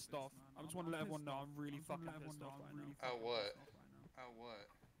 I'm pissed off. I just want to let everyone know I'm really fucking pissed off right now. At what?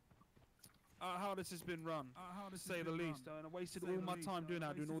 How this has been run, to say the least. And I wasted all my time doing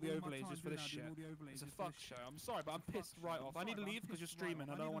all the overlays just for this shit. It's a fuck show. I'm sorry, but I'm pissed right off. I need to leave because you're streaming.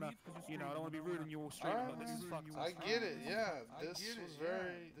 I don't want to, I don't want to be rude in your stream. But this is fucked. I get it. Yeah, this was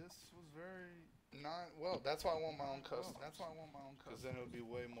very not well. That's why I want my own custom. Because then it would be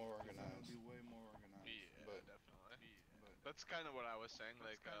way more organized. Yeah, but definitely. That's kind of what I was saying.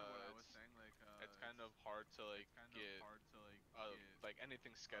 Like, it's kind of hard to like get like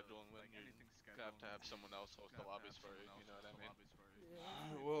anything scheduling when you have to have someone else host the lobbies for you. You know what I mean?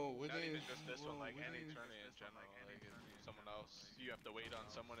 Well, we Not need. even just this one, like any tournament in general. Like if someone else, you have to wait on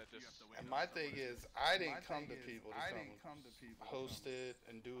someone. It just. And my thing is, I didn't come to people to host it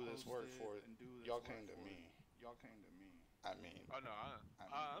and do this work for it. Y'all came to me. I mean. Oh no,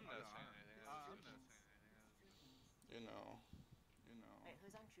 I'm not saying anything. You know. Wait,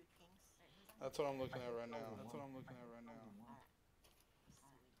 who's on Truth Kings? That's what I'm looking at right now.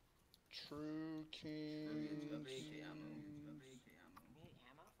 True King. Need ammo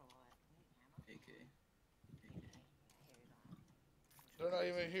for what? AK. They're not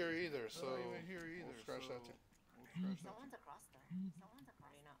even here either, so we'll scratch that too. Someone's across there.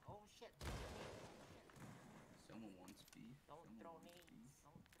 Arena. Oh shit. Someone wants beef. Don't throw nades.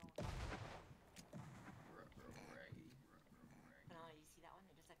 No, you see that one?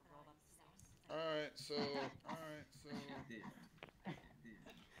 It just like rolled up the stairs. Alright, so Alright, wait. Truth Kings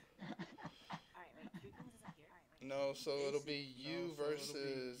isn't here. no, so it'll be you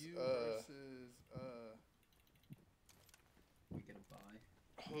versus We get a buy.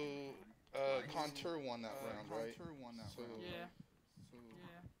 who Contour won that round, right? So Yeah.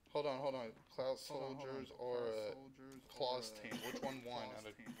 hold on. Cloud Soldiers or Claw's team? Which one won out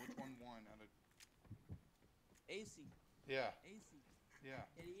of? AC. Yeah. Can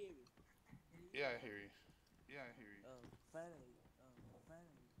you hear me? Yeah, I hear you. Finally.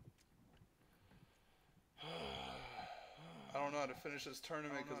 I don't know how to finish this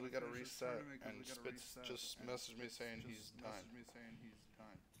tournament because we got to reset. And Spitz just messaged me saying he's done.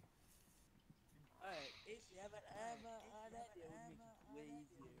 Alright, it's yeah, but that it would make it way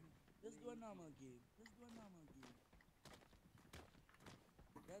easier. Let's do a normal game.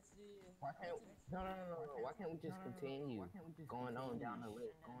 That's the. Why can't no. Why can't we just continue going on down the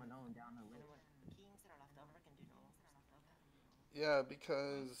list? Kings that are left over can do normal stuff. Yeah,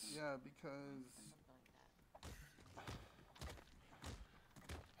 because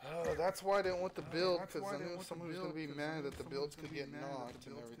that's why I didn't want the build, because I knew someone was going to be mad that the builds could get knocked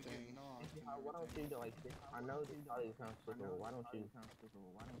and everything. Why don't you like this? I know this probably sounds stupid. Why don't you?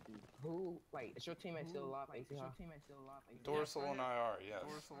 Who like is your teammate still alive? Dorsal and IR, yes.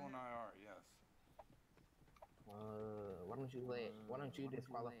 Why don't you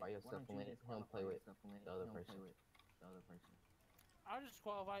disqualify yourself and let him play with the other person? I'll just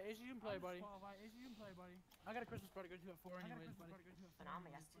qualify. Ace, you can play, buddy. I got a Christmas party to go to at 4 anyways, buddy.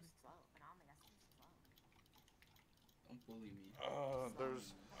 Phenomenal, that's too slow. Don't bully me.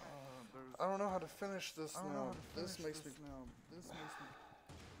 I don't know how to finish this now. This makes me.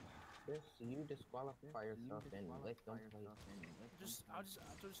 Yes, you disqualify yourself and let them play. I just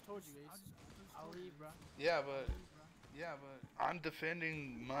told you, Ace. I'll leave, bro. Yeah, but I'm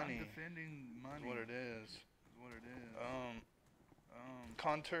defending money. Is what it is.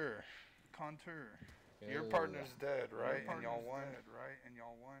 Contour. Your partner's dead, right? And y'all won.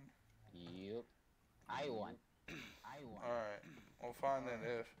 Yep. I won. Alright. Well, fine then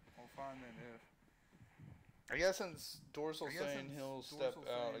if. I guess since Dorsal's saying he'll step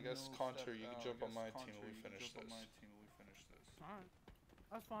out, I guess Contour, you can jump on my team when we finish this. Alright.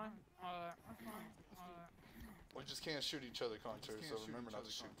 That's fine. We just can't shoot each other, Contour, so remember not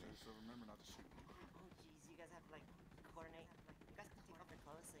to shoot me. Oh, jeez, you guys have to like coordinate. You guys can take off your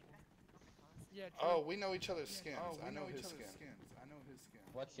clothes so you can. Yeah. Oh, we know each other's skins. I know his skin.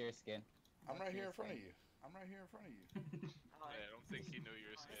 What's your skin? I'm right here in front of you. I don't think he knew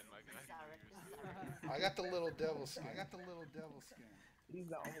your skin, my guy. I got the little devil skin.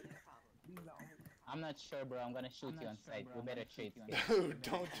 I'm not sure, bro. I'm gonna shoot you on sight. We better trade skins. Dude,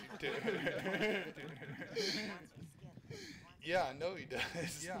 don't you dare. Yeah, I know he does.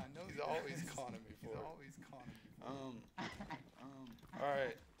 He's always conning me for it.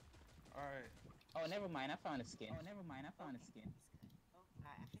 Alright. Oh, never mind. I found a skin. Oh, I'm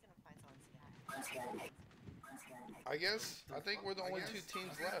actually gonna find someone. I think we're the only two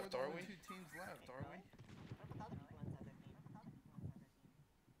teams left, are we?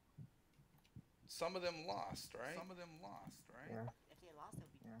 Some of them lost, right? Yeah. If they lost, it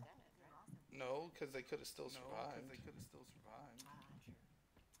would be damn it, right? No, because they could have still survived.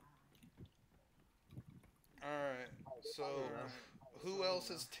 Alright, so who else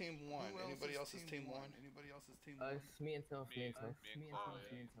is team 1? Anybody else is team 1? It's me and Toph. Me and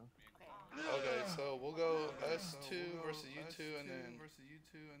Okay, so we'll go S2 versus U2, and then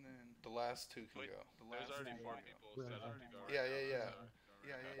the last two can go. There's already 4 people set up to go. Yeah.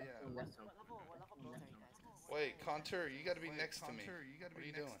 What level builds are you guys? Wait, Contour, you gotta be next to me. What are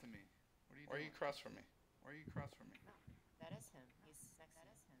you doing? Why are you across from me? That is him. He's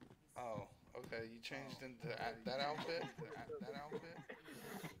sexy. Oh, okay, you changed into that outfit?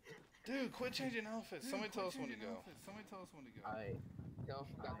 Dude, quit changing outfits. Somebody tell us when to go. Alright. Toph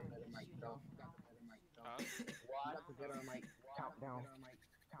got the better mic. Countdown.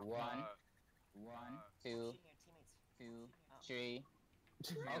 1, 2, 3.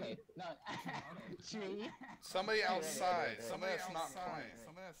 Okay, no. 3. Somebody outside. Somebody that's not playing.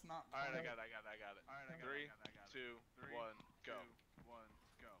 Alright, I got it. 3, 2, 1, go.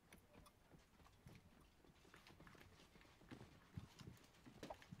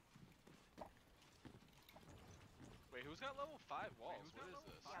 Wait, who's got level 5 walls? What is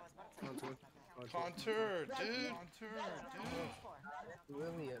this? Contour, dude.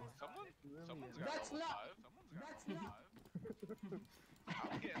 William. Someone's got level 5.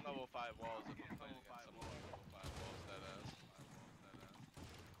 I'm getting level 5 walls if I'm playing against someone with level 5 walls, that ass.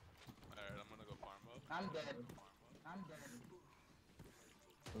 Alright, I'm gonna go farm up. I'm dead. I'm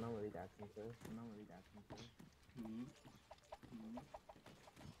not really that concerned.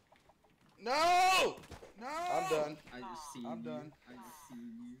 No! I'm done. I just see you.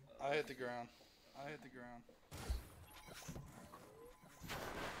 I hit the ground.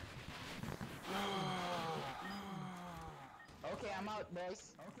 Okay, I'm out,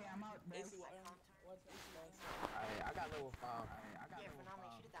 boys. I got level 5. Yeah, phenomenal.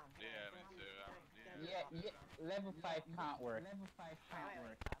 Shoot it down. Yeah, me too. Yeah, level 5 can't work.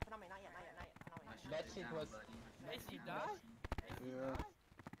 Phenomenal, not yet. Phenomenal. That shit was. Ace, you die? Yeah.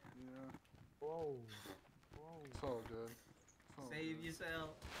 Whoa. It's all good. Save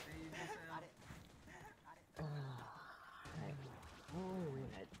yourself. Save yourself. Got it.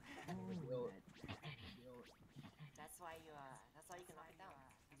 That's why you can knock it down.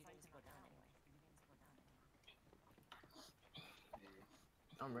 You can just go down anyway.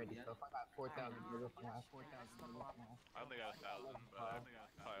 I'm ready. So if I got 4,000, I only got 1,000, but I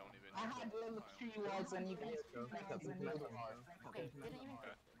probably won't even. I had level 3 walls and you guys Okay, didn't even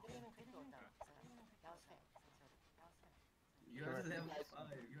quick go though. So that was fair. You're level 5.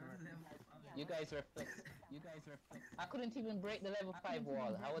 You're level 5. You guys were flipped. I couldn't even break the level 5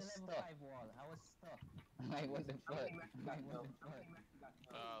 wall. I was stuck. Like, what the fuck? 1,100. 1,100.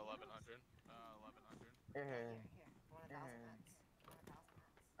 Here, for 1,000 hats.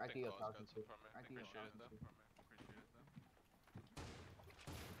 I can get 1,000 too. Appreciate it though.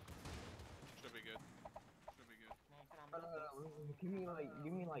 Should be good. Give me like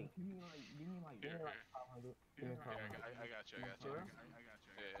 500. Give me like Here, 500. I got you. Yeah.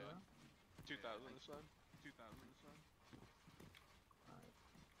 2,000 this one.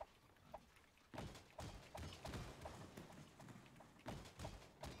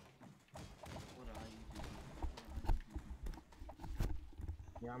 What are you doing?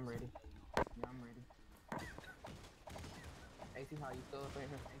 Yeah, I'm ready. AC, how you feel right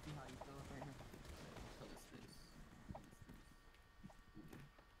here? Tell us this.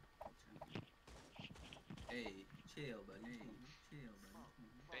 Hey, chill, buddy.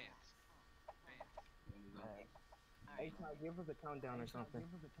 Dance. Hey, Ty, give us a countdown or something.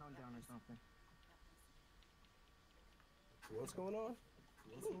 What's going on?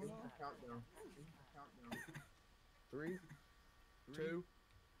 Countdown. 3, 2,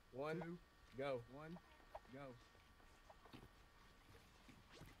 1, go. I'm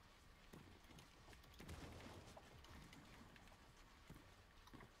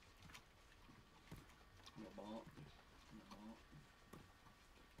a bonk.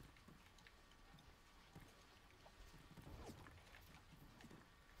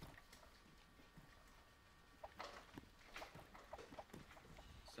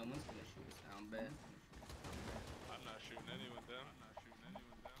 Someone's gonna shoot a sound bad. I'm not shooting anyone down.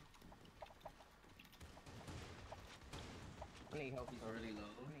 I need help. He's really low.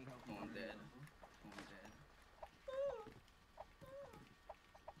 On dead.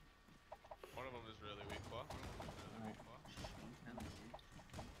 One of them is really weak, Claw. I'm telling you.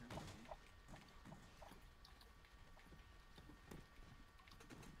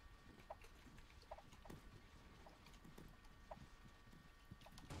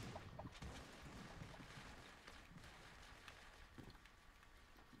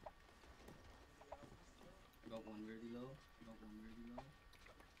 I got one really low.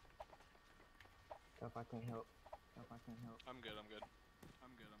 If I can help. I'm good.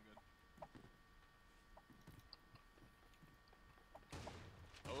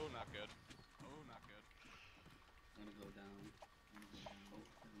 Oh, not good. I'm gonna go down. Oh,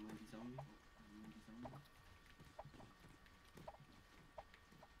 never mind, he's on me.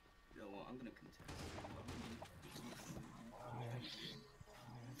 Yo, well, I'm gonna contest.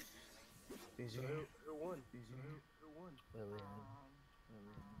 So who won? Lillian.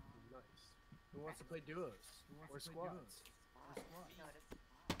 Nice. Who wants to play duos or squads?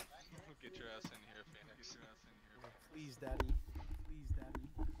 Get your ass in here, Phoenix. Please, daddy.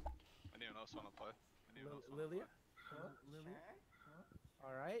 Anyone else want to play? Lilia?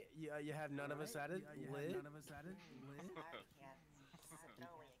 All right. You have none of us added. Lid. I already can. This is a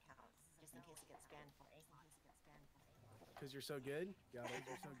throwaway account, just in case it gets banned for anything. Because you're so good. Got it.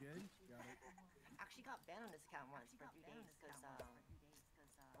 Actually got banned on this account once for 3 days because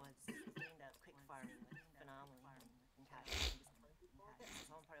was doing the quick farming like phenomenally in cash.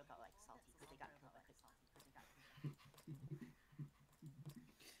 Someone probably got like salty because they got killed by quick farming.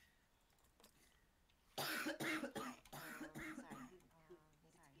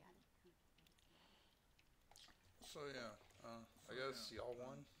 So yeah, I guess y'all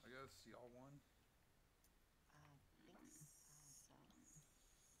won.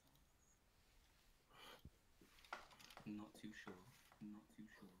 I'm not too sure.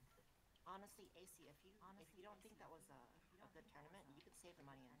 Honestly, AC, if you don't think that was a good tournament, you could save the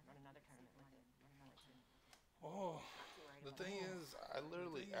money and run another tournament with it. Oh, the thing is, I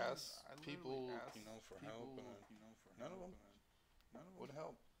literally asked people, for help, and none of them would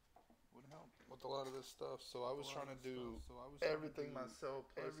help with a lot of this stuff. So I was trying to do everything myself,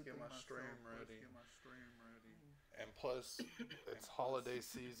 plus get my stream ready. And plus, it's holiday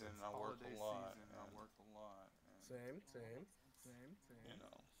season. I work a lot. Same.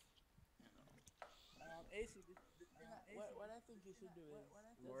 AC, what I think you should do is...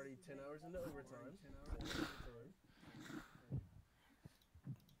 I'm already 10 hours into overtime.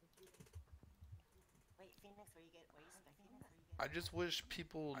 where you specking it? I just wish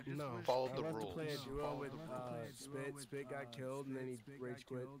people No, followed I the love to rules. play a duo with Spit. Spit got killed and then he rage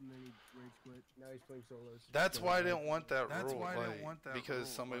quit. Now he's playing solos. That's why I didn't want that That's rule, why I like, didn't want that because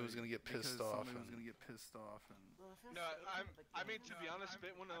rule, somebody like, was gonna get because pissed off. somebody was And gonna get pissed off and. No, I mean to be honest,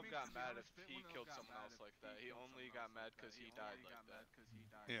 Spit wouldn't have got mad if he killed someone else like that. He only got mad because he died like that.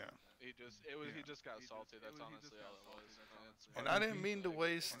 yeah. He just got salty. That's honestly all it was. And I didn't mean to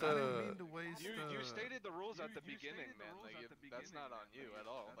waste. You stated the rules at the beginning, man. Like that's not on you at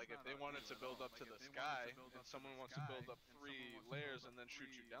all. Like if they wanted to build up to the sky, and someone wants to build up 3 layers and then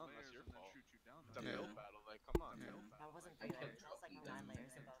shoot you down, that's your fault. It's a build battle. Like come on. That wasn't 3 layers. It was like 9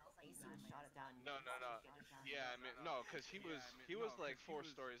 layers above. Ace shot it down. No. Yeah, I mean no, because he was like 4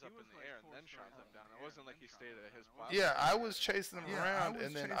 stories up in the air and then shot them down. It wasn't like he stayed at his platform. Yeah, I was chasing them around,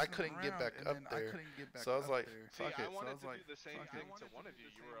 and then I couldn't get back up there. So I was like, fuck I it. wanted to do the same thing to one of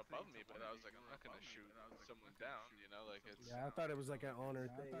you. You were above me, but I was like, I'm not gonna shoot someone down. You know, like it's. Yeah, I thought it was like an honor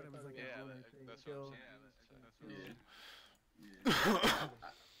thing. Yeah, that's what I'm saying.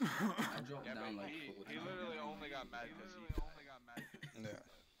 I dropped down like he literally only got mad because he. Yeah.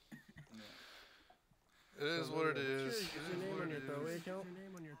 It is what it is. What's your name on your throwaway account?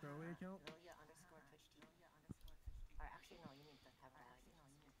 Lilia underscore Twitch TV. Or actually, no, you need to have that.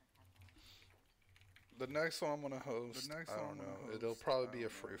 The next one I'm gonna host, I don't know. It'll probably be a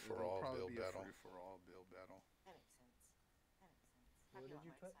free-for-all build battle. That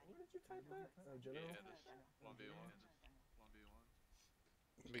makes sense. Where did you type that? Oh, general? Yeah, this 1v1.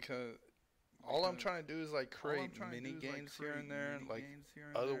 Because all I'm trying to do is like create mini games here and there. Like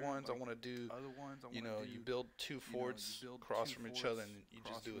other ones I want to do, you know, you build 2 forts across from each other and you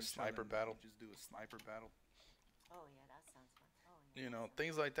just do a sniper battle. Oh yeah, that sounds fun. You know,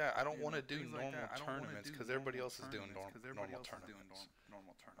 things like that. I don't want to do normal tournaments because everybody else is doing normal tournaments.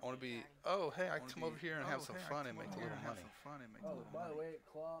 I want to be, oh hey, I can come over here and have some fun and make a little money. Oh, by the way,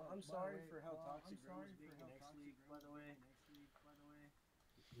 Claw, I'm sorry for how toxic Grim was being in X League, by the way.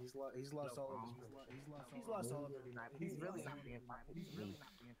 He's lost all of his He's lost all of it. He's really not being toxic.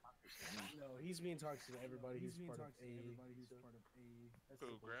 No, he's being toxic to everybody. He's part of AE.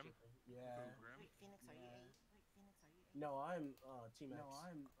 Who, Grim? Yeah. Wait, Phoenix, are you A? No, I'm Team X.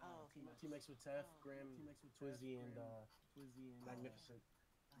 Oh, okay. Team X with Tef, Grim, Twizzy, and Magnificent.